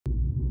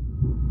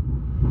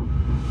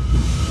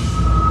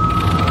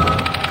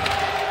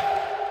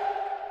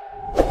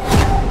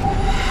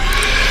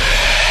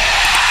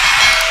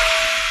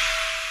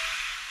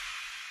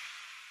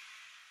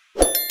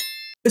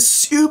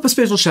up a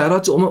special shout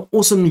out to all my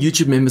awesome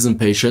YouTube members and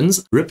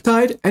patrons: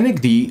 Riptide, Anik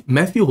D,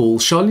 Matthew Hall,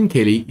 Charlene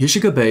Kelly,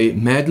 Yoshika Bay,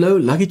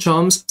 Madlo, Lucky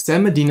Charms,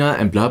 Sam Medina,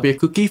 and Blaubeer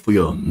Cookie for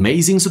your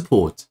amazing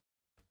support.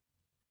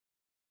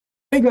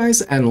 Hey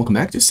guys, and welcome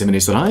back to 7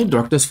 Days to Die,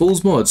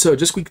 DarknessFalls mod. So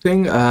just quick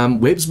thing,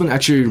 Websman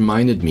actually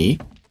reminded me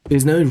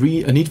there's no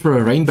need for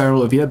a rain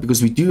barrel over here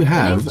because we do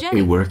have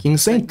a working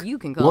sink.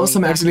 Last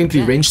time I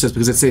accidentally wrenched this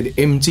because it said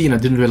empty and I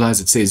didn't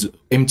realize it says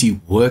empty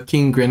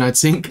working granite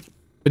sink.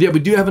 But yeah,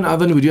 we do have an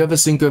oven, we do have a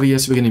sink over here,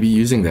 so we're going to be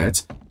using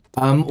that.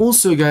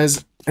 Also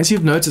guys, as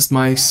you've noticed,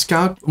 my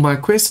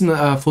quest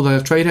for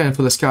the trader and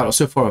for the scout are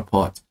so far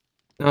apart.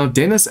 Now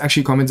Dennis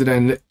actually commented,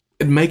 and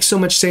it makes so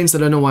much sense. I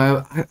don't know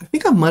why. I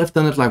think I might have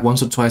done it like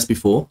once or twice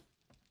before.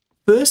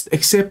 First,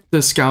 accept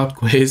the scout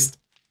quest,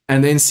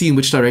 and then see in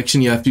which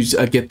direction you have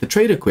to get the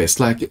trader quest.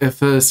 Like,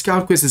 if a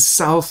scout quest is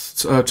south,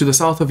 to the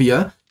south of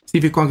here, see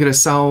if you can't get a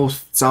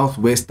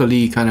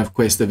southwesterly kind of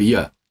quest over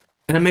here.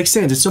 And it makes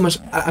sense. It's so much.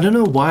 I don't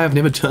know why I've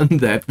never done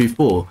that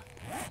before.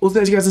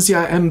 Also, as you guys can see,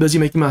 I am busy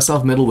making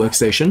myself a metal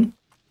workstation.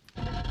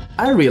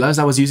 I realized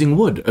I was using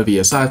wood over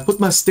here, so I put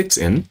my sticks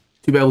in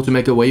to be able to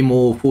make a way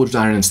more forged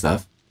iron and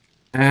stuff.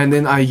 And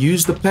then I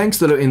used the planks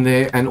that are in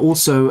there and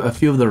also a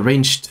few of the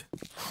wrenched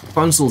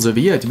consoles over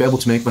here to be able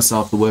to make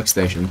myself the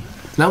workstation.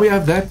 Now we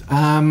have that.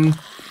 I wonder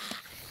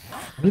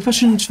if I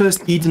shouldn't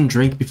first eat and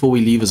drink before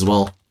we leave as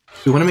well.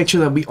 We want to make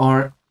sure that we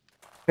are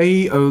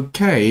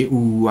a-okay.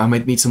 Ooh, I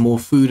might need some more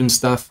food and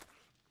stuff.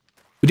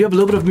 We do have a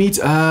little bit of meat.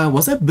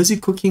 Was I busy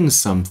cooking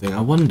something?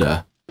 I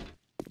wonder.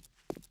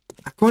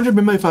 I can't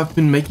remember if I've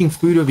been making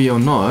food over here or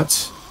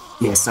not.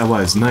 Yes, I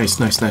was. Nice,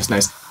 nice, nice,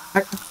 nice.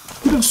 I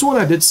could have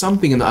sworn I did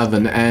something in the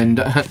oven and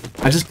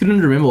I just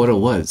couldn't remember what it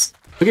was.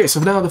 Okay,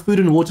 so for now the food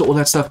and water, all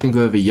that stuff can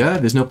go over here.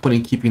 There's no point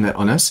in keeping that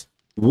on us.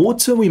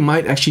 Water we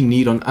might actually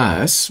need on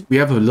us. We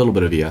have a little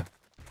bit of here.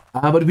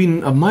 But we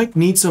might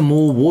need some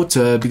more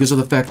water because of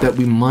the fact that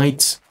we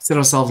might set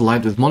ourselves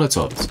alight with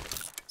Molotovs.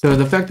 So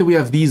the fact that we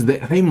have these,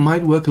 they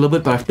might work a little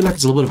bit, but I feel like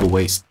it's a little bit of a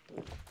waste.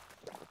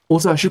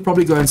 Also, I should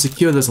probably go and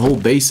secure this whole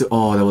base.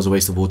 Oh, that was a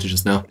waste of water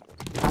just now.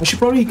 I should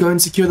probably go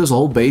and secure this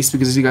whole base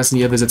because as you guys can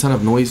hear, there's a ton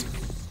of noise.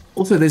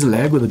 Also, there's a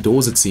lag with the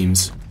doors, it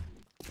seems.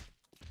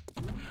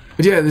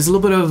 But yeah, there's a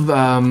little bit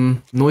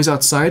of noise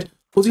outside.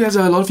 Also, guys,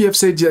 a lot of you have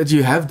said that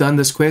you have done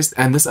this quest,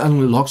 and this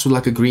unlocks with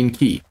like a green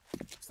key.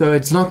 So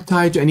it's not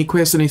tied to any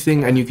quest or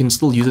anything, and you can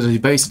still use it as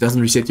your base. It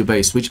doesn't reset your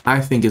base, which I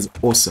think is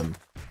awesome.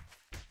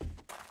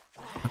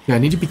 Okay, I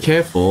need to be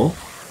careful.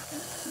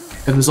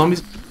 If the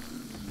zombies...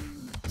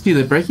 See,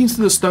 they're breaking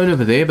through the stone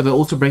over there, but they're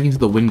also breaking through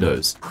the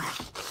windows.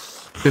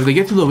 So if they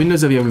get through the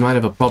windows over here, we might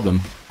have a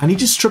problem. I need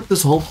to strip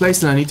this whole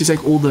place, and I need to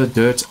take all the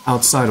dirt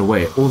outside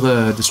away. All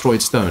the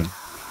destroyed stone.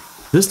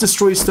 This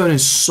destroyed stone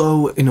is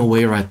so in a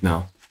way right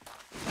now.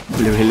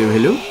 Hello, hello,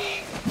 hello.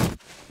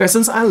 Okay,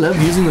 since I love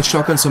using the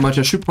shotgun so much,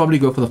 I should probably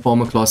go for the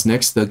farmer class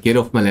next, the get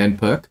off my land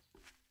perk.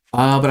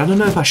 But I don't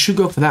know if I should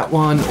go for that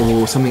one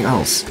or something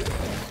else.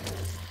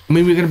 I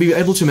mean, we're going to be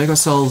able to make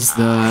ourselves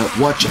the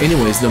watch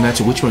anyways, no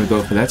matter which one we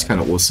go for. That's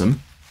kind of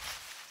awesome.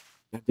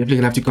 I'm definitely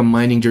going to have to come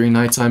mining during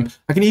nighttime.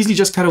 I can easily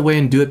just cut away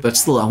and do it, but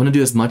still, I want to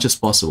do as much as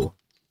possible.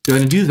 So I'm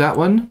going to do that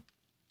one.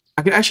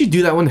 I can actually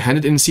do that one, hand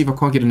it in and see if I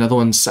can't get another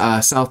one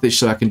southish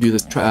so I can do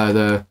this,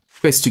 the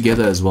quest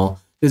together as well.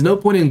 There's no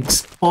point in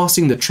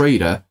passing the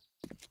trader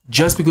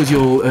just because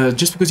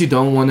you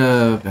don't want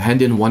to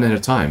hand in one at a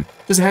time.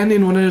 Just hand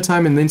in one at a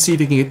time and then see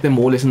if you can get them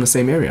more or less in the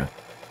same area.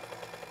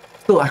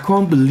 Still, I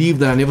can't believe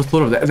that I never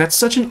thought of that. That's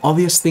such an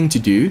obvious thing to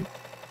do.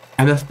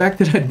 And the fact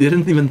that I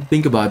didn't even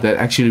think about that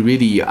actually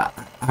really... I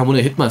want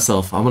to hit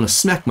myself. I want to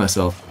smack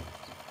myself.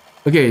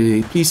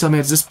 Okay, please tell me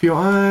it's this pure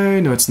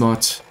iron. No, it's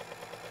not.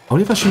 I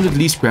wonder if I shouldn't at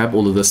least grab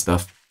all of this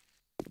stuff.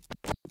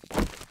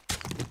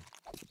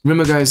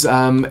 Remember guys,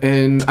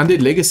 in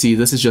Undead Legacy,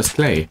 this is just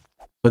clay.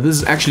 But this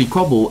is actually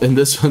cobble in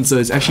this one, so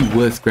it's actually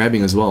worth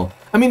grabbing as well.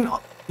 I mean,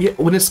 yeah,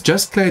 when it's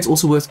just clay, it's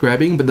also worth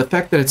grabbing, but the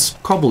fact that it's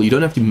cobble, you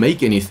don't have to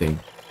make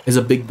anything, is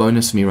a big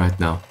bonus for me right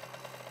now.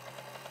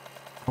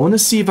 I want to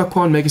see if I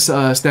can't make a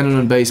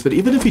standalone base, but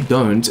even if we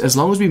don't, as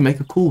long as we make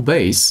a cool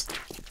base,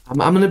 I'm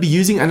going to be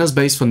using Anna's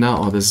base for now.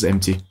 Oh, this is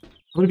empty.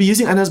 I'm going to be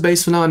using Anna's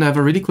base for now, and I have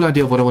a really cool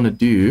idea of what I want to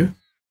do.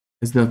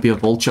 There's going to be a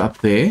vulture up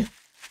there.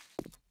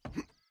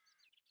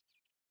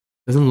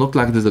 Doesn't look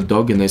like there's a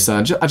dog in there, so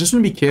I just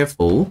want to be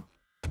careful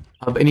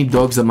of any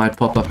dogs that might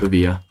pop up over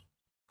here.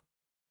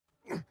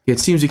 Okay, it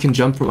seems you can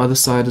jump from other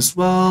side as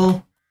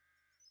well.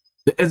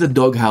 There is a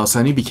dog house,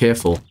 I need to be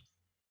careful.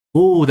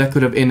 Oh, that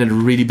could have ended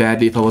really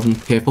badly if I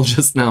wasn't careful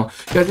just now.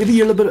 Guys, if you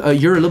hear a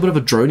little bit of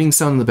a droning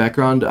sound in the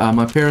background,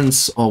 my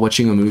parents are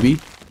watching a movie,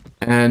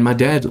 and my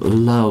dad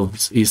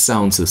loves his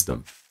sound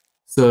system.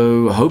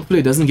 So hopefully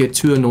it doesn't get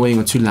too annoying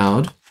or too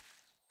loud.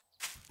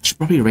 I should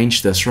probably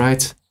arrange this,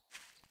 right?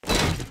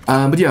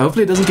 But yeah,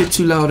 hopefully it doesn't get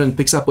too loud and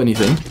picks up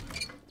anything.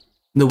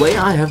 The way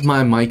I have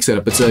my mic set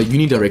up, it's a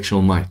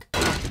unidirectional mic.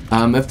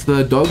 If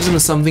the dog's or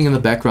something in the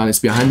background, it's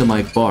behind the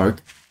mic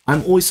bark,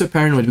 I'm always so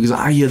paranoid because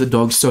I hear the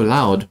dog so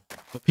loud,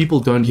 but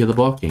people don't hear the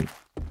barking.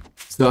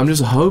 So I'm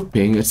just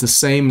hoping it's the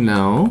same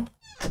now.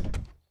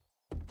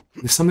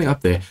 There's something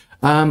up there.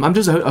 I'm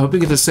just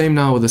hoping it's the same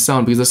now with the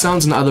sound, because the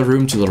sound's in the other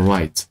room to the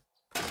right.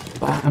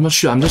 But I'm not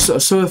sure. I'm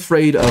just so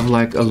afraid of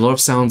like a lot of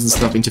sounds and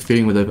stuff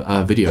interfering with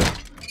the video.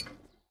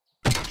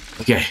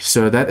 Okay,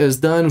 so that is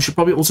done. We should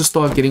probably also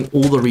start getting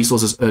all the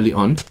resources early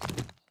on.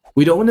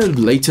 We don't want to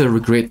later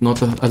regret not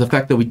the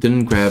fact that we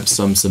didn't grab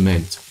some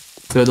cement.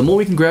 So the more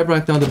we can grab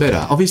right now, the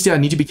better. Obviously, I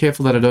need to be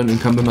careful that I don't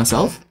encumber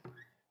myself.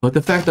 But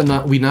the fact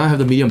that we now have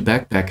the medium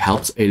backpack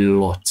helps a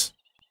lot.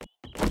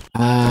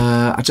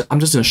 I'm just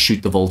going to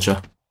shoot the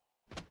vulture.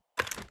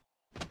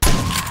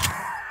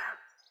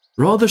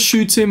 Rather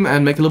shoot him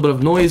and make a little bit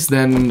of noise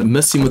than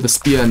miss him with the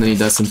spear and then he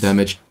does some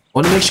damage. I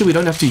want to make sure we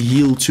don't have to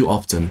heal too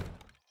often.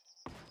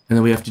 And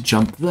then we have to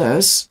jump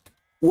this.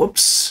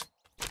 Whoops.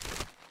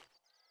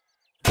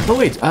 Oh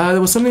wait, there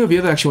was something over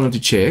here that I actually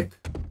wanted to check.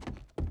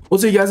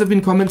 Also, you guys have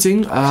been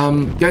commenting.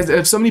 Guys,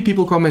 if so many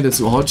people comment, it's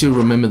hard to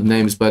remember the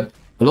names, but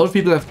a lot of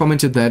people have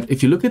commented that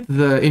if you look at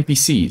the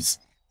NPCs,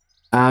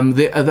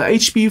 the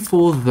HP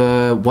for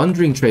the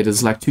Wandering Traders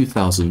is like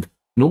 2,000.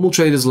 Normal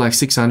traders like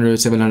 600,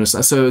 700.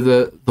 So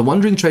the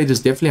Wandering Traders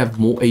definitely have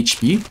more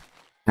HP,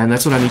 and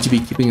that's what I need to be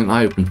keeping an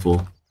eye open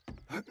for.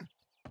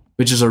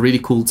 Which is a really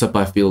cool tip,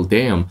 I feel.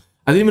 Damn.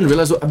 I didn't even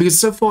realize, because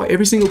so far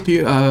every single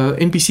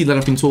NPC that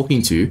I've been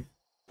talking to,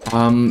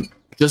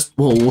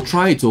 or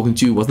tried talking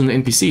to, wasn't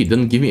an NPC. It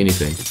didn't give me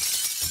anything.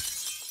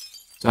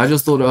 So I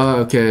just thought, oh,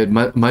 okay, it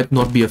might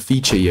not be a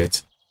feature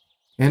yet.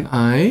 Can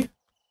I?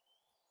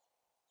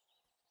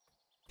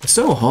 It's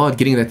so hard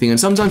getting that thing, and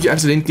sometimes you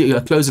accidentally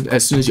close it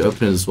as soon as you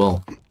open it as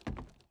well.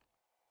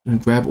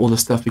 And grab all the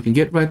stuff we can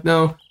get right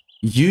now.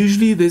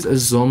 Usually there's a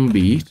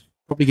zombie.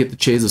 Probably get the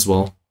chairs as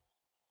well.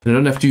 And I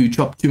don't have to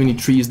chop too many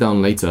trees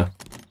down later.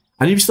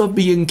 I need to start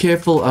being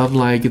careful of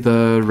like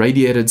the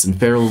radiators and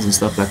ferals and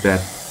stuff like that.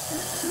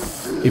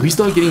 If we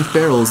start getting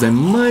ferals, they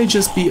might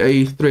just be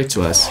a threat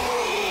to us.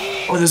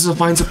 Oh, this is a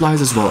fine supplies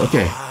as well.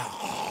 Okay.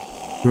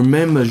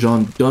 Remember,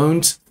 Jean,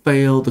 don't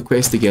fail the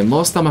quest again.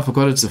 Last time I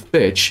forgot it's a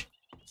fetch.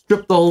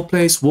 Stripped the whole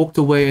place, walked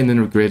away, and then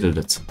regretted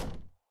it.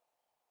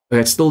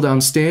 Okay, it's still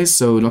downstairs,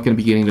 so we're not going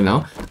to be getting it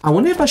now. I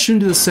wonder if I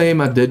shouldn't do the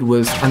same I did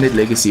with Undead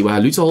Legacy, where I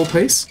loot the whole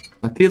place,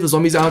 I clear the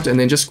zombies out, and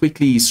then just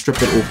quickly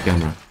strip it off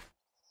camera.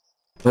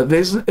 But there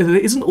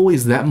isn't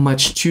always that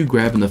much to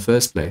grab in the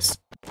first place.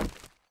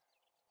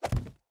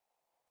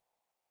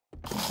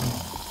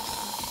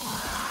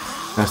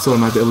 I thought I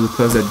might be able to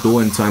close that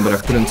door in time, but I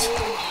couldn't.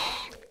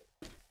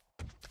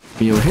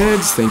 In your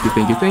heads, thank you,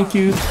 thank you, thank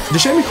you. It's a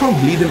shame we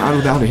can't bleed them out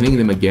without hitting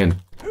them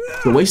again.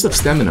 It's a waste of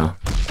stamina.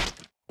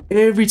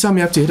 Every time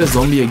you have to hit a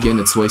zombie again,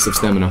 it's a waste of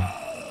stamina.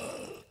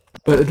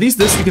 But at least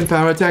this we can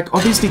power attack.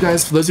 Obviously,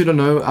 guys, for those who don't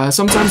know,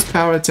 sometimes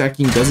power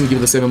attacking doesn't give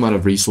the same amount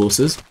of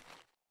resources.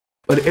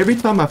 But every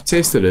time I've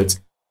tested it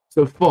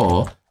so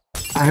far,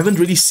 I haven't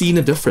really seen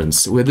a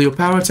difference, whether you're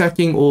power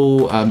attacking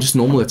or just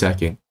normal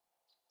attacking.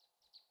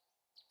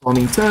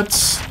 Farming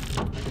tips.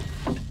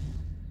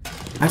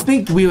 I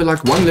think we were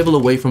like one level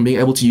away from being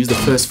able to use the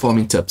first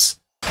farming tips.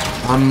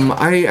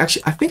 I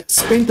think I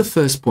spent the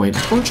first point.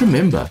 I can't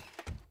remember.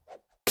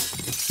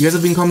 You guys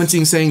have been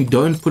commenting saying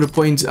don't put a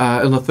point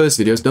in the first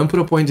videos, don't put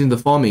a point in the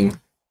farming.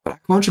 But I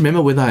can't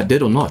remember whether I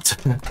did or not.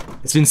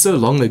 It's been so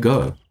long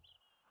ago.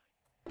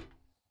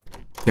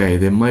 Okay,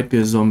 there might be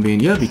a zombie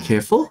in here, be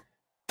careful.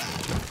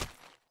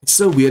 It's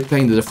so weird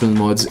playing the different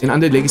mods. In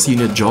Undead Legacy you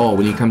need a jar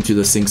when you come to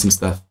the sinks and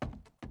stuff.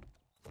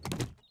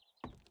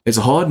 It's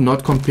hard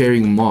not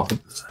comparing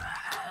mods.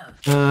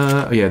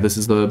 Yeah, this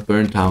is the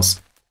burnt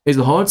house. It's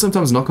hard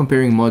sometimes not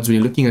comparing mods when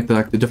you're looking at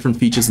the different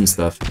features and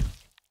stuff.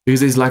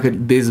 Because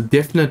there's a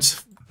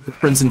definite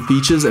difference in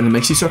features and it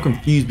makes you so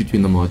confused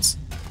between the mods.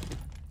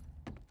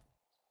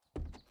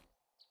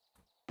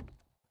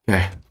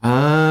 Okay.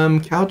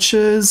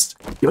 Couches.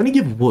 You only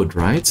give wood,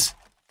 right?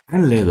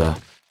 And leather.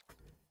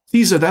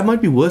 See, so that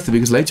might be worth it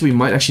because later we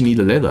might actually need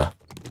a leather.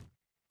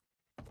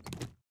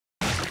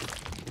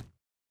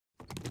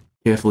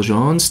 Careful,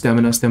 Jean.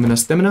 Stamina, stamina,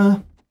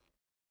 stamina.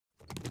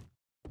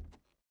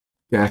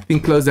 Yeah, I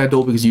think close that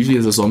door because usually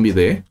there's a zombie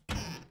there.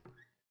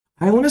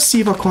 I want to see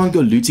if I can't go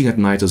looting at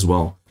night as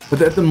well.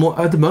 But at the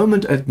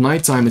moment, at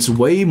nighttime, it's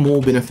way more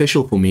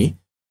beneficial for me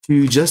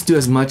to just do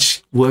as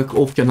much work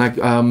off, like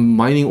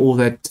mining all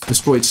that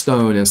destroyed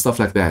stone and stuff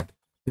like that.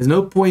 There's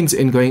no point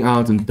in going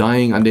out and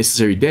dying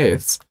unnecessary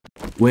deaths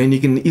when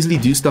you can easily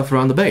do stuff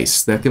around the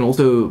base that can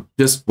also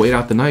just wait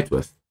out the night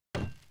with.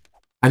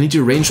 I need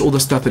to arrange all the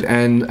stuff at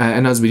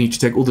Anna's. We need to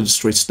take all the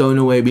destroyed stone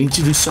away. We need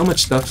to do so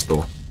much stuff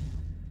still.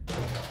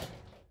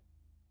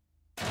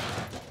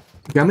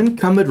 Okay, I'm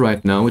encumbered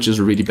right now, which is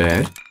really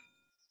bad.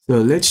 So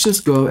let's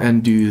just go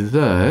and do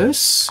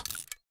this.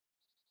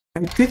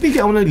 And technically,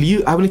 I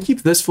want to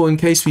keep this for in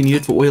case we need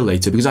it for oil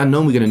later, because I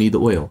know we're going to need the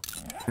oil.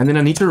 And then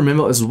I need to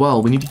remember as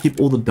well, we need to keep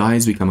all the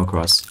dyes we come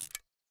across.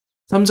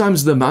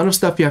 Sometimes the amount of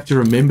stuff you have to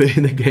remember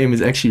in the game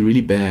is actually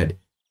really bad.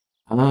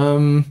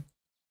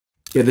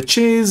 Yeah, the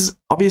chairs,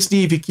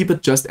 obviously, if you keep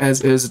it just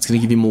as is, it's going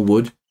to give you more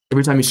wood.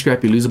 Every time you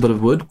scrap, you lose a bit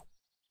of wood.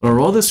 I'd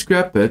rather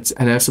scrap it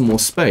and have some more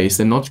space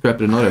than not scrap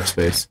it and not have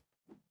space.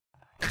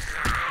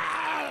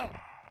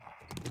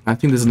 I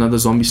think there's another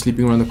zombie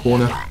sleeping around the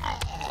corner.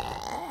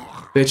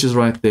 Fetch is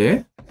right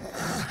there.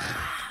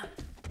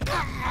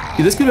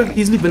 See, this could have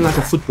easily been like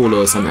a footballer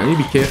or something. I need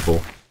to be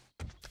careful.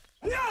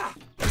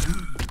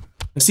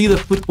 I see the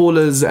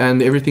footballers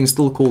and everything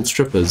still called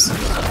strippers.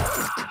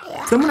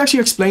 Someone actually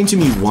explained to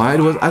me why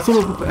it was. I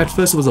thought at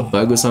first it was a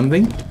bug or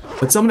something,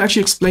 but someone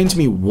actually explained to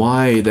me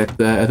why that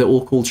they're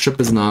all called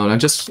strippers now,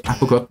 and I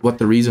forgot what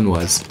the reason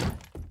was.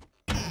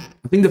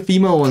 I think the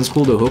female one's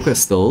called a hooker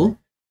still.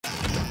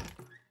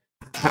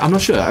 I'm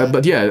not sure,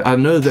 but yeah, I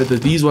know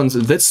that these ones,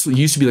 this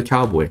used to be the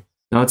cowboy.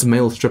 Now it's a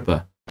male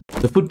stripper.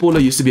 The footballer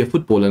used to be a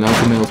footballer, now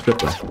it's a male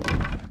stripper.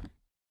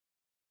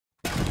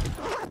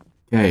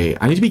 Okay,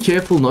 I need to be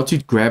careful not to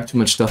grab too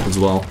much stuff as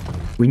well.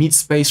 We need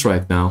space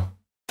right now.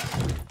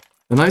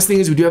 The nice thing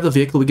is we do have the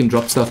vehicle we can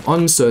drop stuff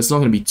on, so it's not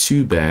going to be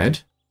too bad.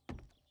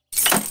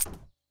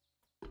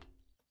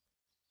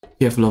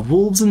 Careful of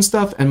wolves and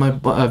stuff, and my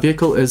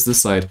vehicle is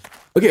this side.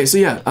 Okay, so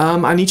yeah,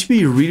 I need to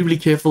be really, really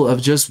careful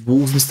of just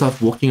wolves and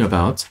stuff walking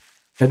about.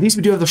 At least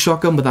we do have the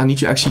shotgun, but I need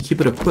to actually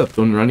keep it equipped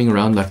when running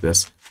around like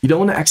this. You don't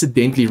want to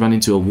accidentally run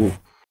into a wolf.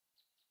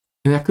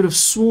 And I could have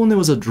sworn there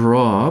was a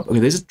drop. Okay,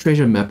 there's a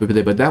treasure map over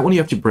there, but that one you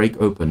have to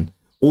break open.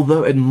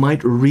 Although it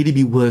might really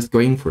be worth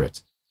going for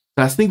it.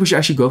 So I think we should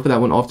actually go for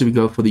that one after we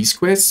go for these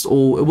quests,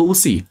 or we'll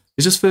see.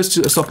 It's just first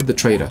to stop at the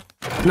trader.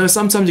 You know,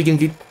 sometimes you can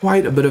get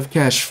quite a bit of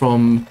cash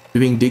from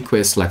doing dig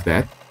quests like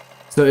that.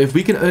 So if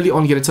we can early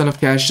on get a ton of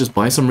cash, just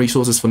buy some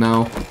resources for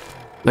now.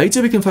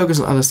 Later we can focus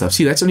on other stuff.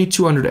 See, that's only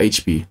 200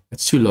 HP.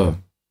 That's too low.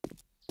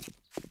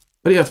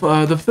 But yeah,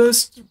 for the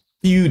first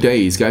few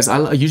days, guys,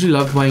 I usually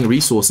love buying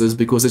resources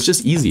because it's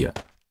just easier.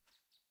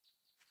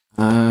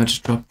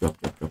 Just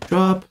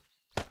drop.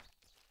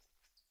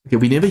 Okay,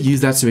 we never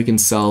use that, so we can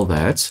sell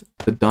that.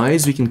 The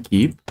dyes we can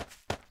keep.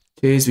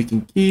 Chairs we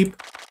can keep.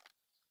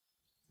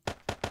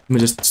 Let me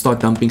just start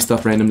dumping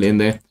stuff randomly in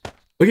there.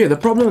 Okay, the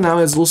problem now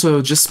is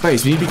also just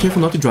space. We need to be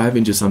careful not to drive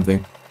into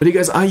something. But you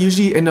guys, I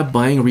usually end up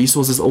buying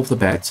resources off the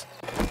bat.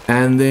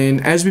 And then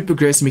as we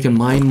progress, we can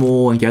mine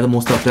more and gather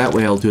more stuff that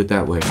way. I'll do it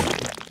that way.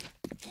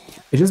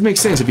 It just makes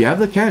sense. If you have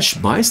the cash,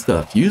 buy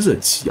stuff. Use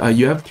it.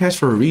 You have cash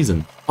for a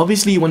reason.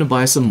 Obviously, you want to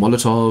buy some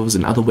Molotovs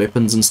and other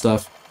weapons and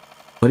stuff.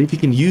 But if you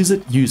can use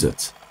it, use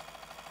it.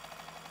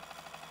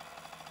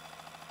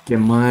 Okay,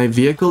 my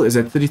vehicle is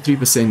at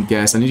 33%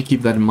 gas. I need to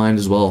keep that in mind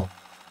as well.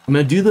 I'm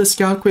going to do the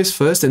scout quest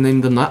first, and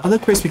then the other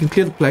quest we can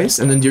clear the place,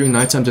 and then during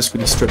nighttime just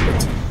quickly strip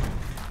it.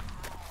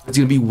 It's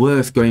going to be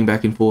worth going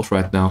back and forth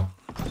right now.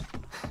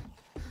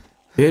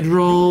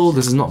 Bedroll,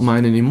 this is not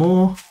mine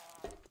anymore.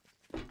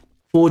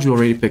 Forge we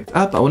already picked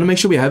up. I want to make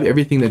sure we have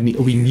everything that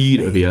we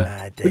need over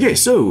here. Okay,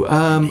 so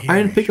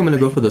iron pick, I'm going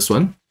to go for this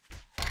one.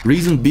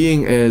 Reason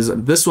being is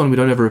this one we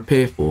don't have a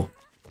repair for,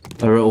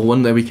 or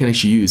one that we can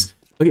actually use.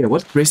 Okay,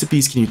 what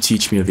recipes can you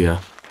teach me over here?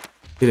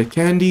 Are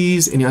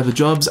candies, any other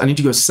jobs? I need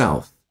to go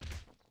south.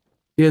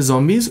 Here's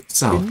zombies,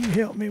 south. Can you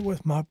help me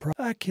with my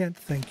I can't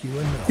thank you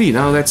enough. See,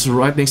 now that's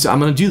right next to... I'm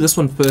going to do this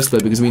one first though,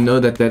 because we know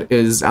that that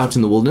is out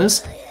in the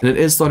wilderness, and it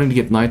is starting to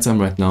get nighttime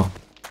right now.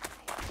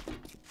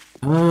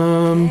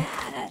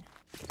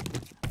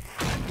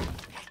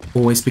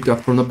 Always pick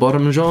up from the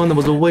bottom, John. That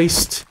was a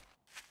waste.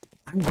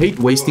 I hate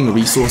wasting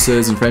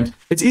resources and frames.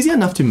 It's easy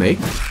enough to make,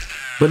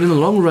 but in the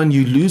long run,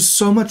 you lose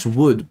so much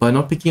wood by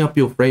not picking up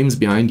your frames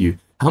behind you.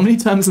 How many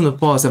times in the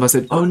past have I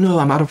said, oh no,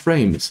 I'm out of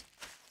frames?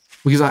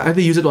 Because I either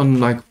use it on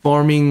like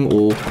farming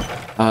or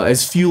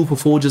as fuel for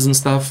forges and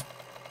stuff.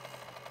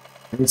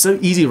 And it's so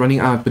easy running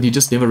out, but you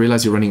just never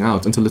realize you're running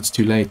out until it's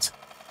too late.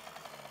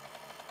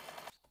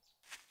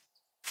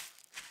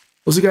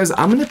 Also guys,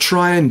 I'm going to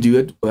try and do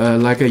it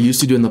like I used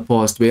to do in the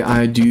past, where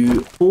I do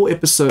 4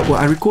 episodes, well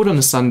I record on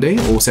a Sunday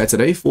or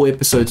Saturday, 4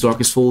 episodes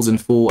DarknessFalls and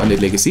 4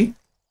 Undead Legacy.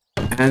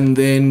 And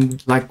then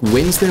like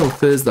Wednesday or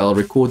Thursday I'll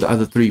record the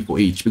other 3 for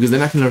each, because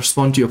then I can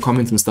respond to your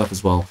comments and stuff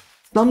as well.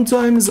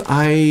 Sometimes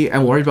I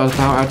am worried about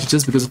power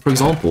outages because, for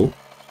example,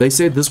 they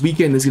said this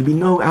weekend there's going to be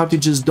no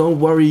outages,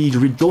 don't worry,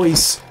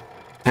 rejoice.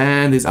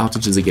 And there's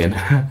outages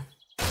again.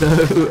 So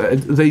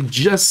they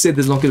just said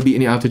there's not going to be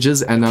any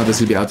outages, and now there's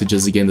going to be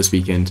outages again this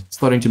weekend,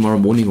 starting tomorrow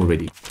morning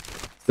already.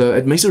 So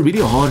it makes it really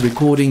hard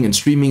recording and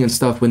streaming and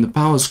stuff when the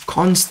power is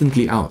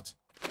constantly out.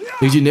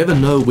 Because you never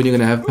know when you're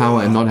going to have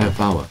power and not have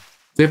power.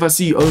 So if I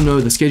see, oh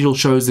no, the schedule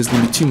shows there's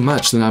going to be too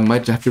much, then I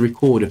might have to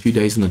record a few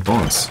days in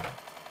advance.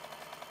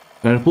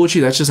 And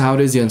unfortunately, that's just how it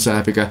is here in South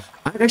Africa.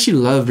 I actually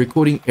love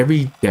recording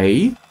every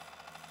day.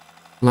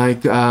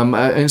 Like,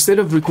 instead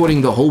of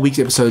recording the whole week's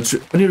episodes,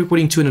 only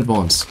recording 2 in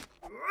advance.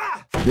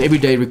 And every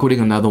day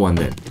recording another one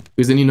then.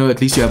 Because then you know at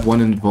least you have 1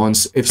 in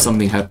advance if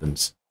something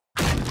happens.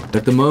 But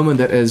at the moment,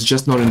 that is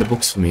just not in the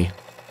books for me.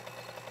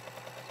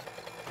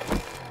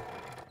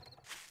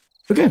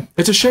 Okay,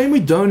 it's a shame we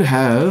don't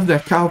have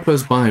that cow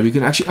close by. We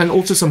can actually, and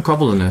also some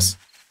cobble in us.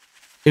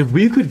 If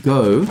we could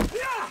go...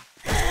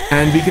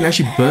 and we can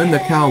actually burn the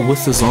cow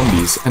with the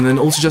zombies, and then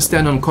also just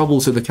stand on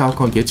cobble so the cow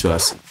can't get to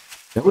us.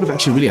 That would have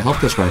actually really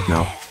helped us right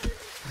now.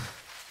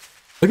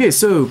 Okay,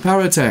 so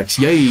power attacks,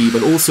 yay,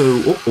 but also,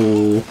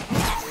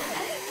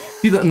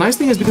 See, the nice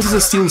thing is because it's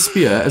a steel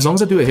spear, as long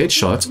as I do a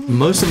headshot,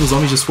 most of the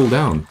zombies just fall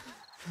down.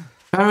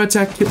 Power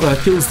attack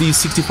kills these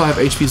 65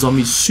 HP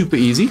zombies super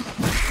easy.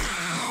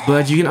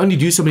 But you can only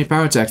do so many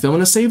power attacks. I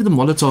want to save the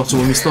Molotovs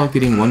when we start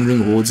getting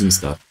wandering hordes and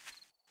stuff.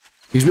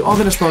 Because we are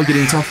going to start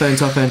getting tougher and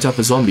tougher and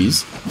tougher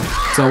zombies.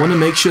 So I want to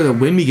make sure that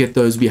when we get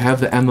those, we have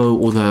the ammo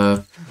or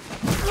the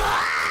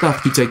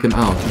stuff to take them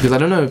out. Because I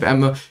don't know if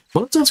ammo...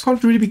 Molotovs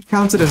can't really be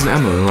counted as an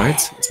ammo,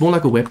 right? It's more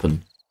like a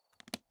weapon.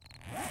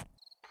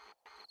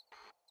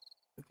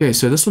 Okay,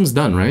 so this one's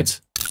done, right?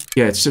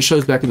 Yeah, it just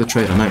shows back in the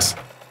trailer. Nice.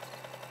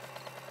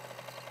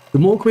 The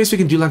more quests we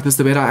can do like this,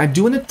 the better. I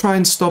do want to try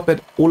and stop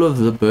at all of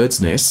the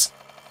bird's nests.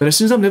 But as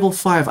soon as I'm level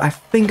 5, I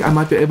think I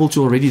might be able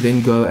to already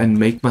then go and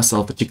make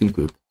myself a chicken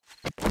coop.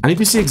 I need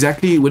to see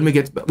exactly when we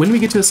get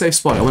to a safe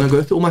spot. I want to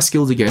go through all my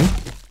skills again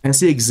and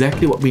see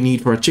exactly what we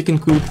need for a chicken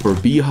coop, for a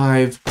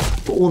beehive,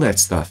 for all that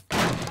stuff.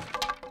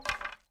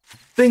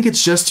 I think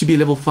it's just to be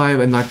level 5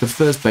 and like the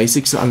first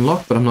basics to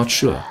unlock, but I'm not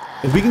sure.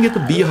 If we can get the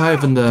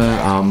beehive and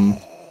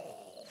the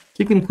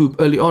chicken coop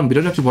early on, we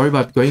don't have to worry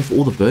about going for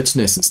all the bird's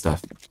nests and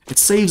stuff. It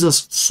saves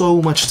us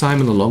so much time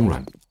in the long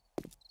run.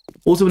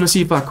 Also want to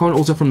see if I can't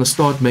also from the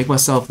start make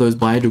myself those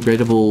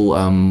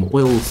biodegradable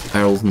oil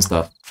barrels and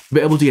stuff. To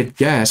be able to get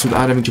gas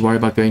without having to worry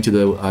about going to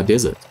the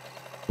desert.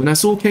 When I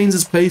saw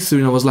Keynes' playthrough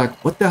and I was like,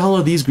 what the hell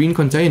are these green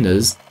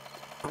containers?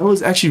 I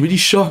was actually really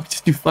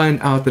shocked to find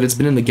out that it's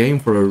been in the game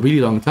for a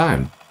really long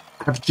time.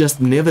 I've just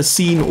never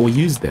seen or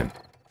used them.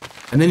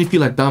 And then you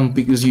feel like dumb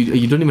because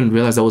you don't even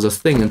realize that was a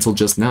thing until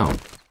just now.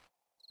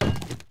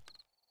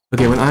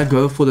 Okay, when I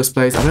go for this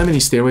place, I don't have any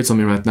steroids on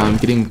me right now. I'm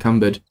getting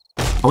encumbered.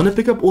 I want to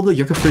pick up all the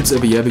yucca fruits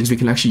over here because we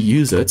can actually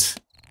use it.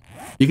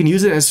 You can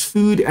use it as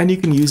food and you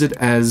can use it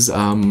as...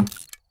 Oh,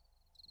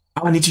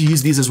 I need to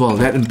use these as well.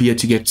 That and beer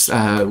to get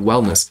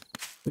wellness.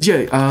 But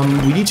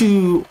yeah, we need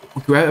to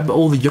grab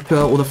all the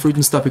yucca, all the fruit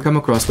and stuff we come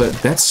across. But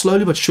that's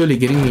slowly but surely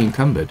getting me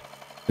encumbered.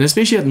 And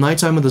especially at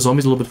nighttime when the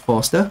zombies are a little bit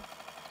faster,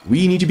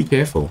 we need to be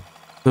careful.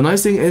 The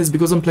nice thing is,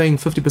 because I'm playing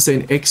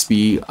 50%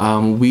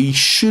 XP, we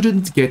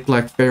shouldn't get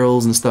like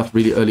ferals and stuff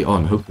really early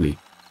on, hopefully.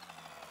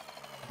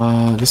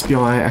 This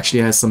PI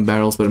actually has some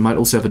barrels, but it might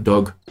also have a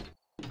dog.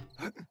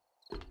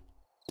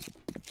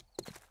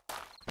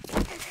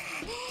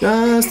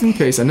 Just in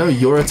case. I know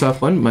you're a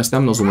tough one. My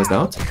stamina's almost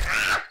out.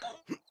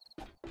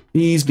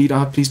 Please bleed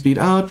out, please bleed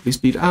out, please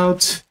bleed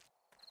out.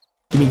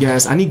 Give me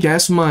gas. I need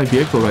gas for my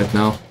vehicle right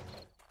now.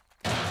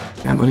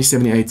 Damn, only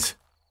 78.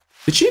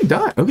 Did she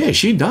die? Okay,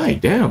 she died.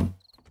 Damn.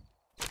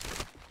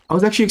 I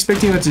was actually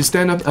expecting her to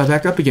stand up,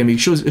 back up again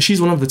because she's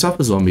one of the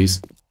tougher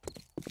zombies.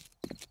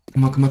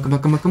 Come on, come on, come on,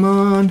 come on, come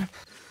on.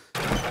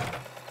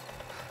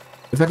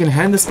 If I can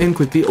hand this in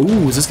quickly.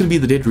 Oh, is this going to be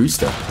the dead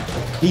rooster?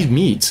 Need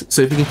meat.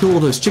 So if we can kill all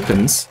those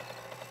chickens.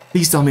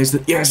 Please tell me it's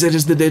the... Yes, it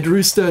is the dead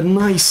rooster.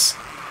 Nice.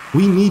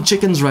 We need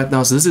chickens right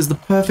now. So this is the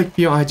perfect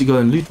PI to go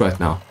and loot right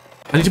now.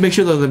 I need to make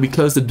sure though that we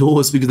close the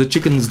doors because the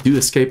chickens do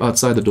escape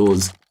outside the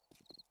doors.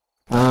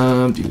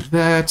 Do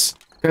that.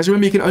 Guys,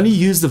 remember you can only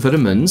use the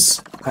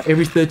vitamins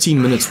every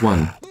 13 minutes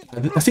one.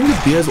 I think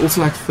the beer is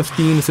also like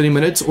 15, 30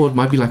 minutes, or it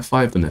might be like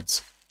 5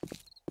 minutes.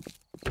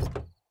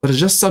 But it's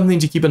just something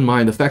to keep in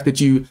mind. The fact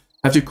that you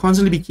have to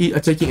constantly be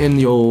taking in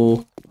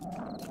your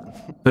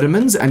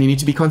vitamins, and you need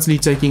to be constantly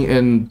taking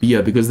in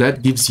beer, because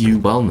that gives you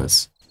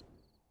wellness.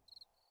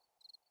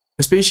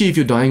 Especially if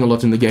you're dying a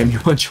lot in the game, you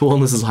want your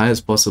wellness as high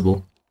as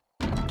possible.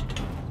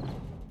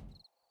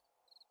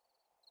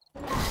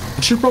 I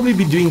should probably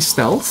be doing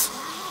stealth.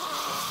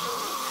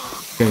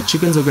 Okay,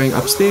 chickens are going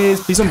upstairs.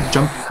 Please don't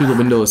jump through the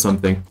window or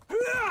something.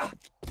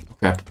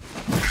 Okay.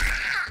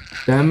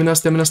 Stamina,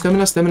 stamina,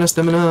 stamina, stamina,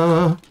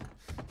 stamina.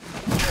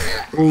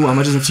 Oh, I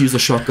might just have to use the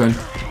shotgun.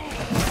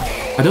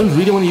 I don't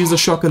really want to use the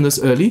shotgun this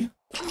early,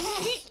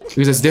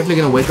 because it's definitely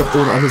going to wake up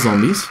all the other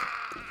zombies.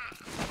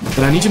 But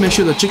I need to make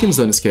sure the chickens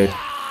don't escape.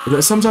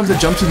 Because sometimes they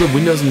jump to the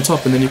windows on the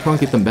top and then you can't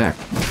get them back.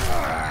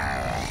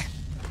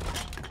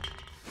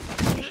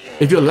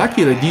 If you're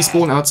lucky, they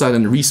despawn outside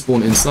and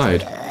respawn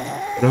inside.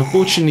 But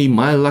unfortunately,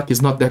 my luck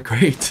is not that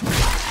great.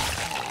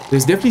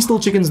 There's definitely still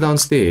chickens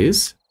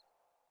downstairs.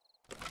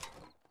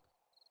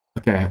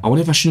 Okay, I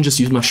wonder if I shouldn't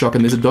just use my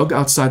shotgun. There's a dog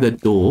outside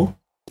that door.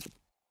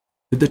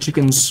 Did the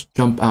chickens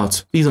jump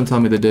out? Please don't tell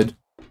me they did.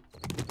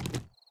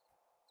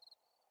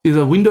 There's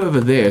a window over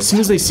there. As soon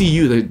as they see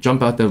you, they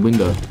jump out that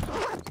window.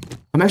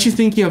 I'm actually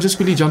thinking of just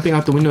really jumping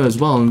out the window as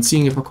well and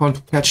seeing if I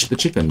can't catch the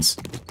chickens.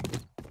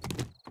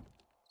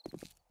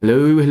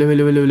 Hello, hello,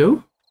 hello, hello,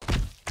 hello.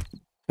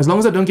 As long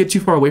as I don't get too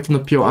far away from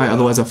the POI,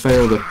 otherwise I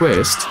fail the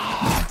quest.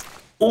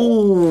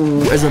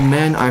 Oh, as a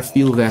man, I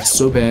feel that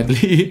so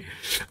badly.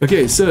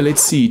 Okay, so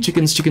let's see.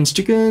 Chickens, chickens,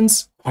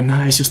 chickens. Oh,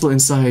 nice. You're still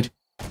inside.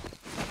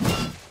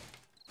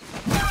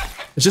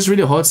 It's just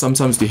really hard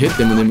sometimes to hit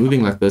them when they're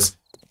moving like this.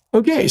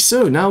 Okay,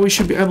 so now we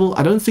should be able...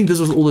 I don't think this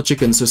was all the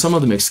chickens, so some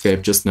of them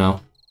escaped just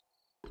now.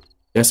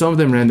 Yeah, some of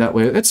them ran that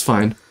way. That's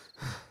fine.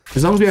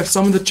 As long as we have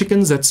some of the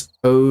chickens, that's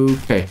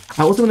okay.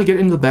 I also want to get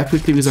into the back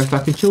quickly because if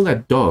I can kill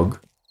that dog,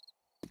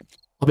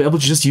 I'll be able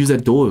to just use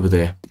that door over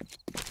there.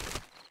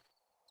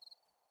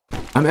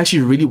 I'm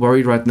actually really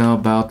worried right now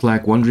about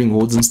like wandering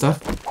hordes and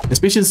stuff.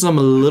 Especially since I'm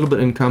a little bit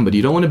encumbered.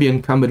 You don't want to be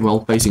encumbered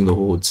while facing the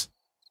hordes.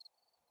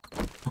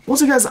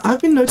 Also guys,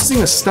 I've been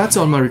noticing a stutter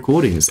on my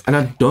recordings and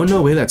I don't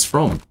know where that's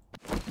from.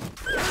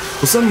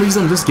 For some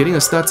reason I'm just getting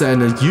a stutter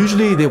and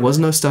usually there was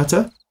no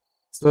stutter.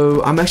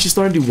 So I'm actually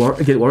starting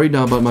to get worried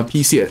now about my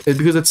PC. It's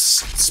because it's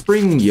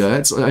spring here.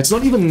 It's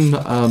not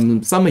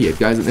even summer yet,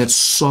 guys, and it's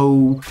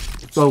so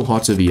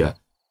hot over here.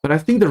 But I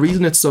think the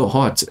reason it's so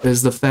hot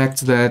is the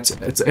fact that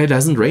it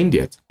hasn't rained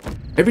yet.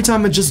 Every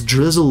time it just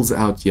drizzles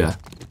out here,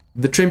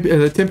 the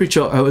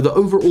temperature, the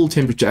overall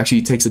temperature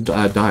actually takes a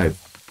dive.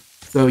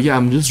 So yeah,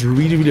 I'm just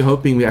really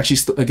hoping we actually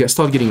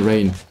start getting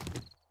rain.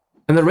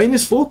 And the rain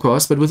is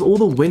forecast, but with all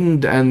the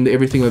wind and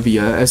everything over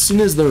here, as soon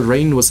as the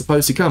rain was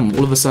supposed to come,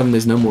 all of a sudden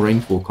there's no more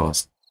rain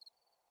forecast.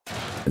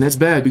 And that's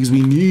bad because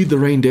we need the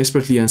rain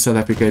desperately in South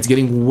Africa. It's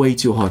getting way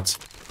too hot.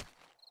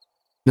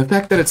 The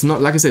fact that it's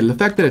not, like I said, the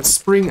fact that it's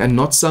spring and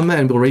not summer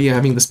and we're already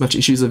having this much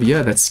issues over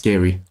here, that's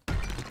scary.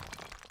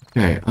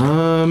 Okay,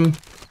 I'm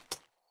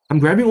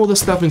grabbing all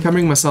this stuff and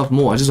covering myself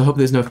more. I just hope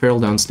there's no feral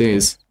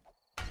downstairs.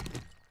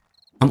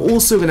 I'm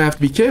also going to have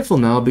to be careful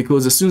now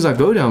because as soon as I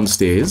go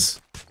downstairs,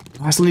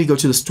 I still need to go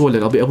to the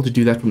toilet. I'll be able to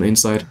do that from the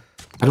inside.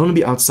 I don't want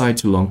to be outside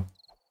too long.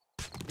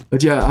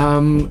 But yeah,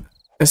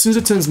 as soon as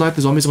it turns night,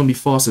 the zombies are going to be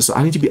faster, so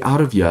I need to be out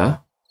of here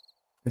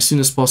as soon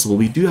as possible.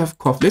 We do have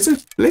coffee.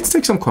 Let's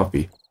take some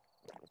coffee.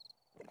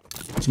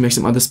 To make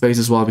some other space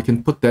as well. We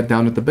can put that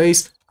down at the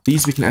base.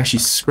 These we can actually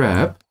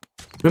scrap.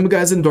 Remember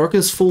guys, in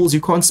DarknessFalls,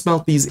 you can't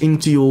smelt these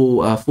into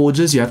your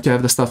forges. You have to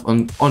have the stuff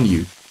on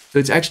you. So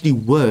it's actually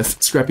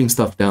worth scrapping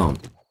stuff down.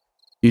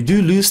 You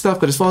do lose stuff,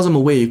 but as far as I'm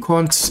aware, you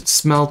can't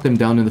smelt them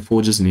down in the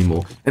forges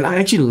anymore. And I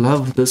actually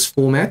love this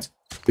format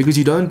because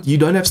you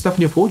don't have stuff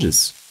in your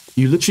forges.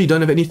 You literally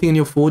don't have anything in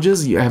your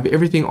forges. You have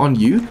everything on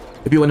you.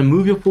 If you want to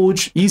move your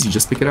forge, easy,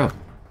 just pick it up.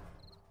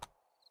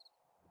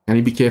 I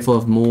need to be careful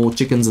of more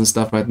chickens and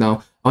stuff right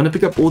now. I want to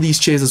pick up all these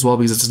chairs as well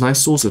because it's a nice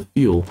source of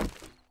fuel.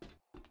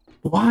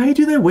 Why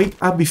do they wake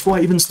up before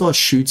I even start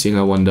shooting,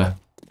 I wonder?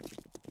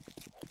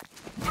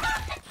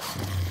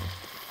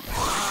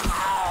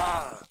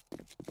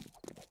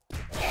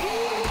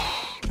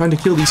 Trying to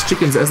kill these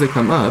chickens as they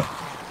come up.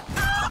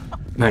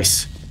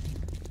 Nice.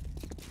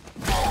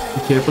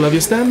 Be careful of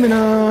your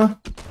stamina.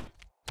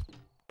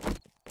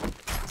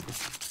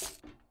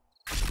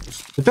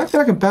 The fact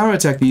that I can power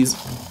attack these,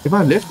 if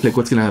I left click,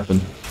 what's gonna happen?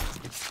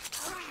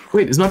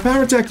 Wait, is my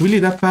power attack really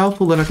that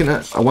powerful that I can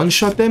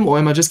one-shot them, or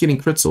am I just getting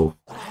crits off?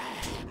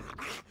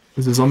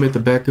 There's a zombie at the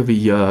back over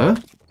here.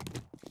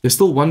 There's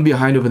still one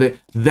behind over there.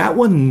 That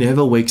one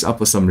never wakes up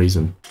for some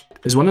reason.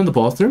 There's one in the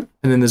bathroom,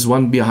 and then there's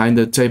one behind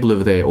the table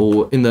over there,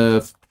 or in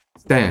the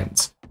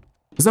stands.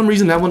 For some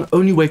reason, that one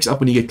only wakes up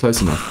when you get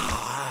close enough.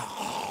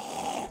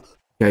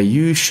 Okay,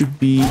 you should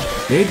be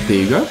dead. There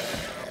you go.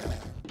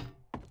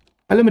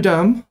 Hello,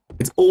 madame.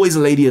 It's always a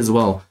lady as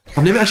well.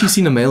 I've never actually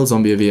seen a male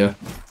zombie over here.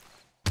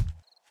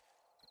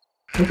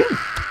 Okay.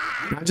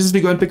 Now just be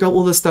going to pick up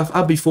all this stuff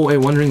up before a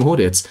wandering horde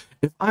hits.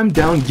 If I'm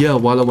down here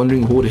while a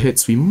wandering horde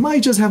hits, we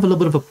might just have a little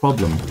bit of a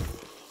problem.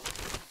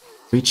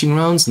 Reaching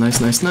rounds.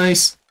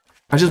 Nice.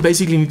 I just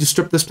basically need to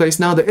strip this place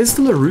now. There is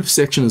still a roof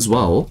section as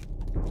well.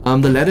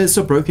 The ladder is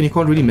so broken you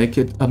can't really make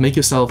it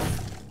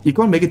you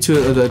can't make it to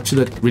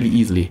that really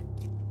easily.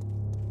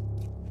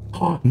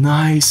 Oh,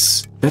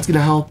 nice. That's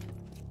gonna help.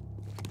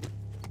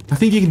 I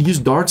think you can use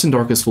darts in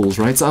DarknessFalls,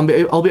 right? So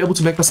I'll be able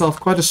to make myself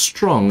quite a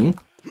strong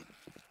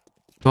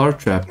dart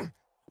trap.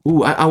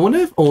 Ooh, I wonder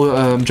if,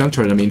 or junk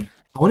turret, I mean.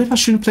 I wonder if I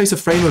shouldn't place a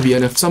frame over here,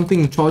 and if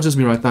something charges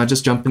me right now, I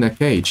just jump in that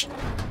cage.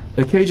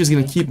 The cage is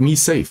gonna keep me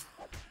safe.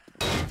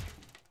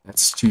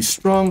 That's too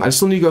strong. I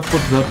still need to go for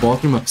the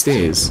bathroom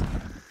upstairs.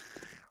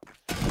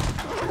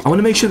 I want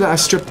to make sure that I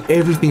strip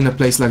everything in a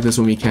place like this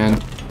when we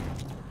can.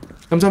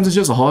 Sometimes it's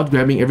just hard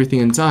grabbing everything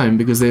in time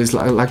because there's,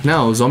 like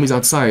now, zombies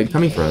outside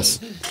coming for us.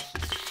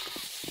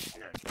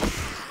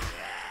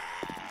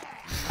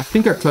 I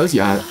think I closed,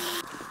 yeah.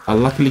 I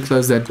luckily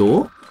closed that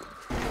door.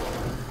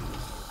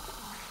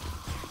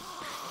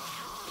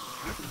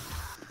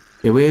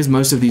 Yeah, where's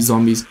most of these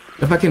zombies?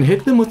 If I can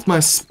hit them with my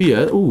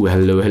spear... Ooh,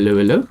 hello.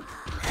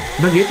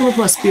 If I can hit them with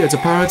my spear, it's a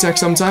power attack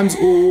sometimes,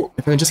 or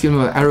if I can just get them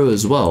with an arrow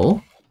as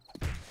well.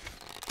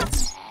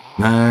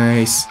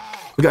 Nice.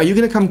 Okay, are you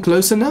going to come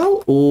closer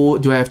now, or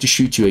do I have to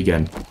shoot you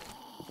again?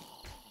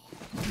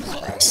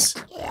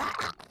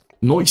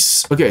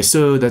 Nice. Okay,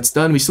 so that's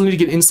done. We still need to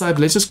get inside,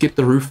 but let's just get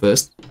the roof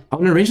first. I'm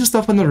going to arrange the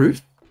stuff on the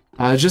roof.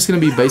 It's just going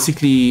to be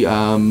basically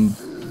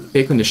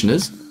air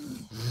conditioners.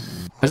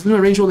 I'm just going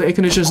to arrange all the air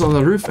conditioners on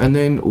the roof, and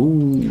then...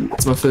 Ooh,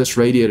 it's my first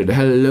radiator.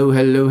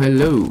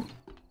 Hello.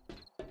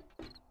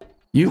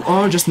 You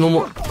are just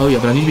normal... Oh yeah,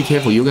 but I need to be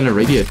careful. You're going to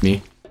radiate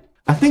me.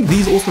 I think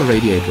these also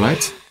radiate,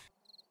 right?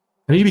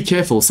 I need to be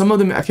careful. Some of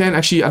them I can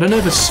actually... I don't know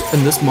if it's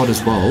in this mod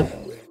as well.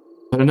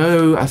 But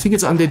I think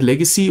it's Undead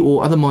Legacy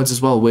or other mods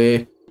as well,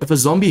 where if a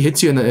zombie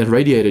hits you and it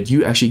radiated,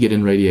 you actually get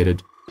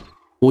irradiated.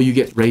 Or you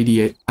get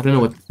radiate... I don't know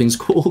what the thing's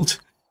called.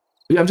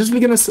 But yeah, I'm just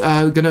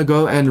really gonna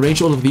go and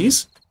arrange all of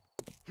these.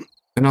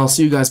 And I'll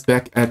see you guys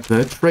back at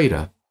the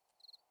trader.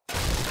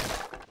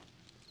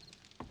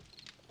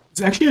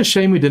 It's actually a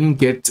shame we didn't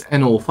get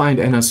Anna or find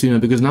Anna sooner,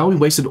 because now we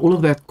wasted all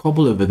of that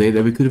cobble over there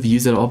that we could have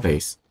used at our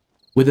base.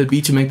 Whether it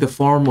be to make the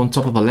farm on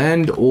top of our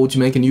land or to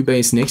make a new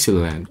base next to the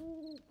land.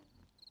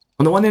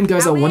 On the one hand,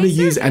 guys, I want to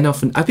use Anna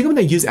for, I think I'm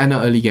going to use Anna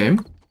early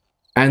game.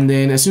 And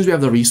then as soon as we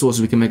have the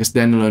resources, we can make a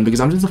standalone,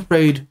 because I'm just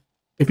afraid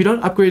if you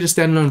don't upgrade a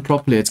standalone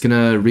properly, it's going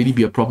to really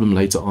be a problem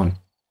later on.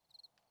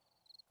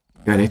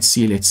 Yeah, let's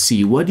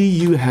see. What do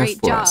you have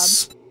for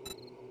us?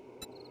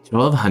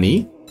 Jar of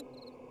honey.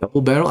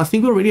 Double barrel. I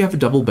think we already have a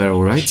double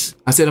barrel, right?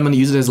 I said I'm going to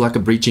use it as like a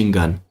breaching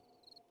gun.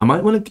 I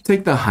might want to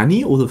take the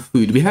honey or the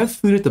food. We have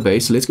food at the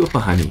base, so let's go for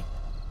honey.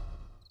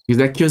 Because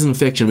that cures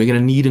infection. We're going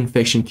to need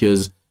infection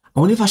cures. I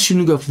wonder if I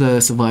shouldn't go for the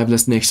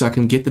survivalist next so I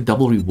can get the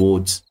double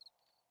rewards.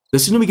 The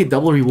sooner we get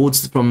double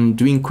rewards from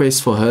doing quests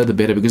for her, the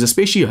better. Because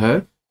especially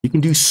her, you can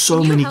do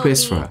so many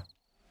quests for her.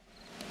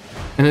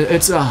 And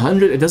it's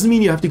 100. It doesn't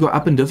mean you have to go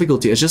up in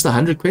difficulty. It's just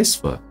 100 quests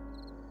for her.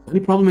 The only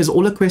problem is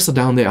all the quests are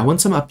down there. I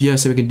want some up here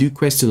so we can do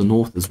quests to the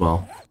north as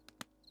well.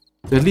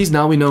 So at least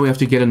now we know we have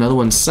to get another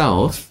one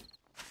south.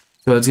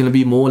 So it's going to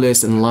be more or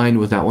less in line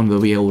with that one that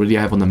we already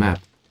have on the map.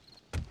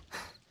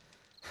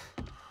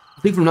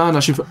 I think from now on I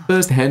should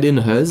first hand in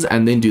hers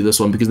and then do this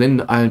one, because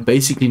then I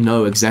basically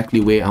know exactly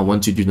where I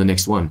want to do the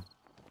next one.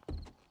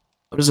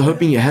 I'm just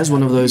hoping he has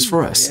one of those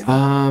for us.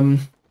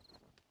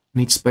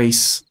 Need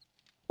space.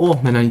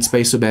 Oh man, I need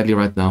space so badly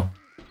right now.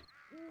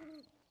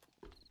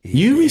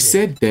 You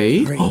reset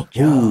day.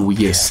 Oh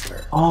yes.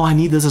 Oh, I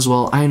need this as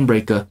well.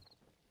 Ironbreaker.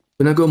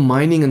 When I go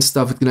mining and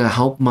stuff, it's gonna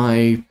help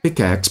my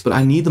pickaxe, but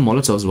I need the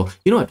Molotovs as well.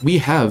 You know what? We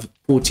have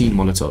 14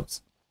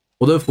 Molotovs.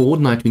 Although for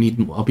Horde Night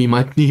we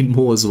might need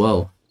more as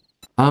well.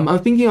 I'm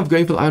thinking of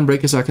going for the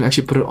Ironbreaker so I can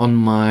actually put it on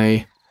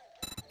my...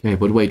 Okay,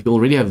 but wait, we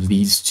already have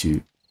these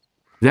two.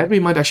 That we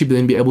might actually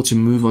then be able to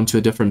move on to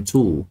a different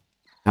tool.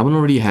 That one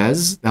already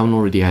has. That one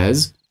already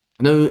has.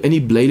 I know any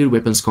bladed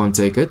weapons can't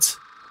take it.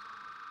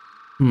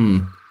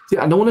 See,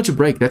 I don't want it to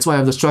break. That's why I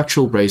have the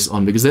structural brace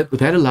on, because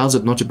that allows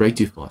it not to break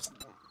too fast.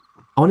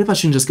 I wonder if I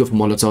shouldn't just go for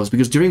Molotovs,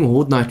 because during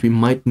Horde Night we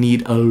might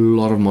need a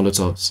lot of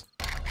Molotovs.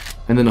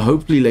 And then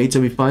hopefully later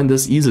we find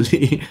this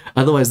easily.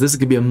 Otherwise this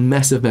could be a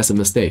massive, massive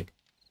mistake.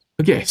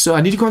 Okay, so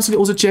I need to constantly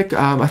also check.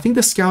 I think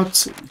the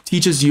scout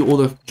teaches you all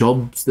the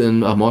jobs and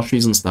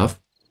masteries and stuff.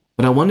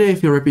 But I wonder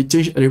if your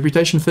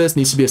reputation first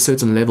needs to be a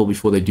certain level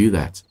before they do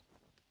that.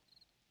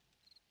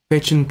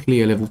 Fetch and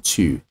clear level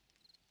 2.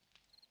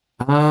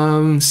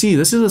 See,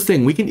 this is the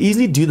thing. We can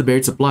easily do the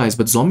buried supplies,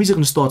 but zombies are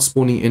going to start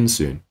spawning in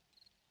soon.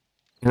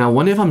 And I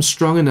wonder if I'm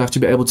strong enough to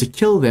be able to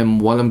kill them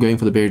while I'm going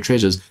for the buried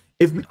treasures.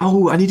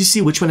 Oh, I need to see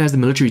which one has the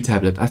military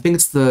tablet. I think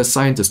it's the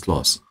scientist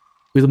class.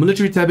 With the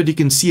military tablet, you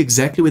can see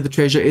exactly where the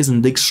treasure is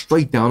and dig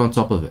straight down on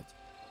top of it.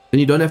 Then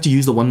you don't have to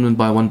use the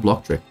one-by-one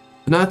block trick.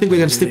 But now I think we're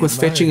going to stick with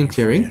fetching and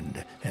clearing.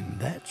 And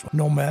that's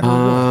no matter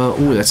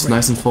oh, that's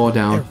nice and far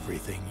down.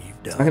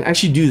 So I can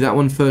actually do that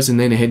one first and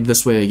then head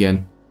this way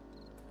again.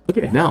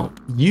 Okay, now,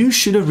 you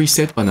should have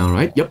reset by now,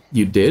 right? Yep,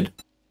 you did.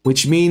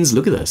 Which means,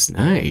 look at this.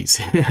 Nice.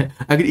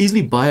 I could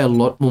easily buy a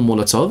lot more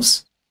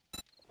Molotovs.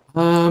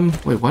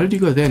 Wait, why did you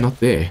go there,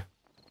 not there?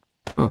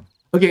 Oh.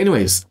 Okay,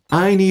 anyways,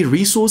 I need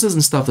resources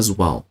and stuff as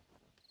well.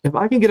 If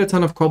I can get a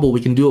ton of cobble,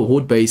 we can do a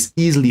horde base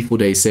easily for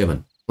day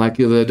 7. Like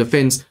the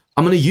defense,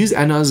 I'm going to use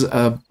Anna's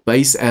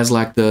base as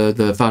like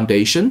the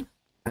foundation,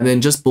 and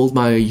then just build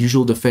my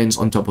usual defense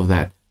on top of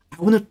that.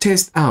 I want to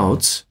test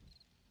out,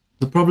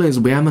 the problem is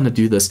where I'm going to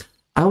do this.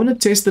 I want to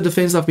test the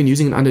defense I've been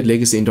using in Undead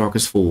Legacy in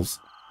DarknessFalls,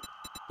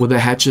 with the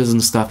hatches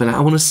and stuff, and I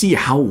want to see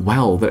how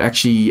well that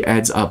actually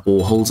adds up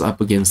or holds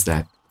up against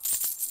that.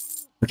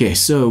 Okay,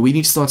 so we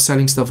need to start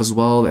selling stuff as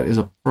well. That is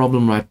a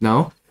problem right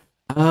now.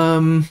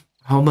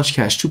 How much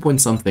cash? 2 point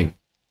something.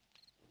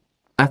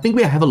 I think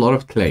we have a lot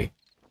of clay.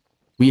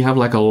 We have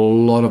like a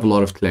lot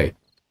of clay.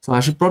 So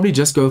I should probably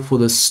just go for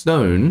the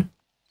stone.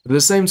 But at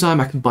the same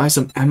time, I could buy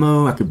some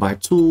ammo, I could buy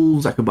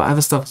tools, I could buy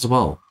other stuff as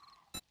well.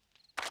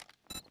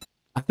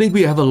 I think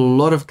we have a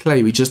lot of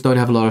clay, we just don't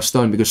have a lot of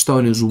stone, because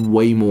stone is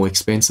way more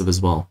expensive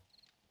as well.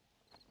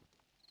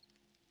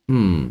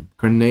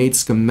 Grenade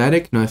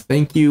schematic, no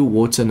thank you.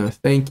 Water, no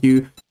thank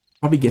you.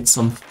 Probably get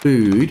some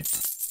food.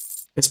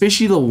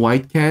 Especially the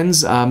white cans,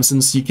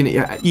 since you can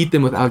eat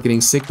them without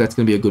getting sick, that's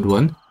going to be a good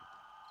one.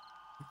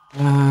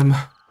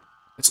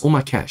 That's all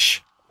my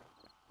cash.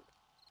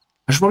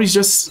 I should probably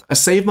just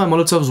save my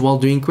Molotovs while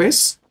doing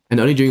quests, and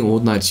only during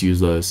Horde Nights use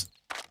those.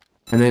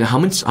 And then how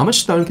much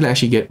stone can I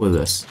actually get with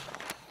this?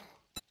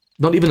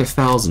 Not even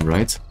 1,000,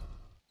 right?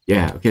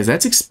 Yeah, okay, so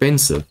that's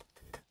expensive.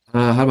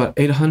 How about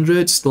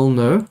 800? Still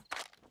no.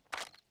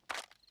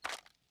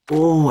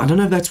 Oh, I don't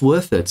know if that's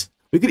worth it.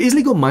 We could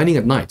easily go mining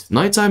at night.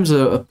 Nighttime's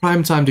a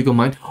prime time to go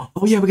mine.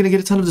 Oh yeah, we're going to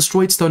get a ton of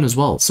destroyed stone as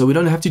well, so we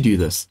don't have to do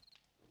this.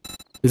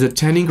 There's a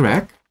tanning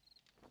rack.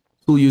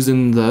 Tool used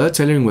in the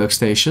tailoring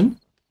workstation.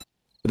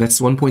 But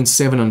that's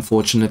 1.7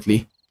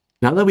 unfortunately.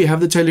 Now that we have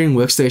the tailoring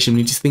workstation, we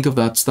need to think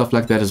about stuff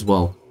like that as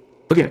well.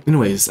 Okay,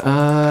 anyways,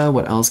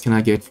 what else can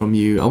I get from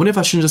you? I wonder if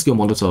I shouldn't just go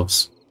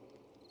Molotovs.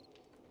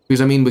 Because,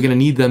 I mean, we're going to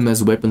need them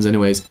as weapons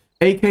anyways.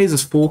 AKs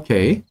is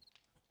 4k.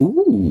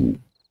 Ooh.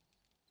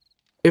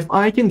 If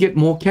I can get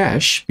more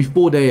cash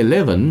before day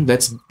 11,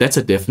 that's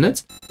a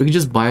definite. We can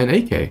just buy an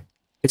AK.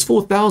 It's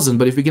 4,000,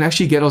 but if we can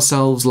actually get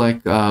ourselves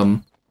like,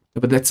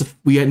 but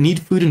we need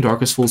food in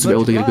DarknessFalls to be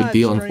able to get a good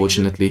deal,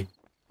 unfortunately.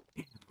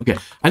 Okay,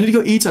 I need to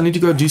go eat. I need to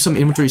go do some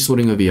inventory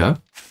sorting over here.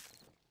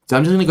 So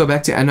I'm just going to go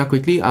back to Anna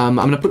quickly. I'm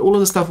going to put all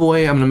of the stuff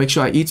away. I'm going to make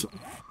sure I eat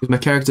because my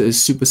character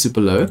is super,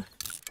 super low.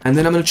 And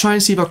then I'm going to try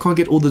and see if I can't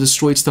get all the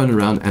destroyed stone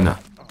around Anna.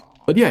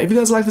 But yeah, if you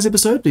guys like this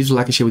episode, please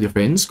like and share with your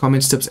friends.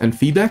 Comments, tips, and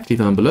feedback, leave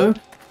them down below.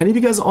 And if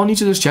you guys are new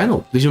to this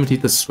channel, please remember to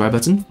hit the subscribe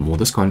button for more of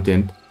this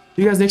content.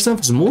 See you guys next time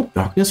for some more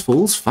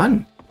DarknessFalls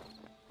fun.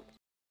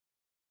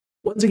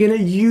 Once again, a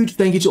huge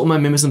thank you to all my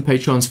members and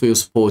patrons for your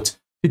support.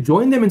 To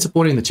join them in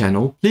supporting the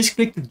channel, please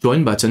click the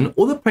join button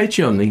or the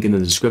Patreon link in the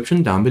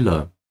description down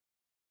below.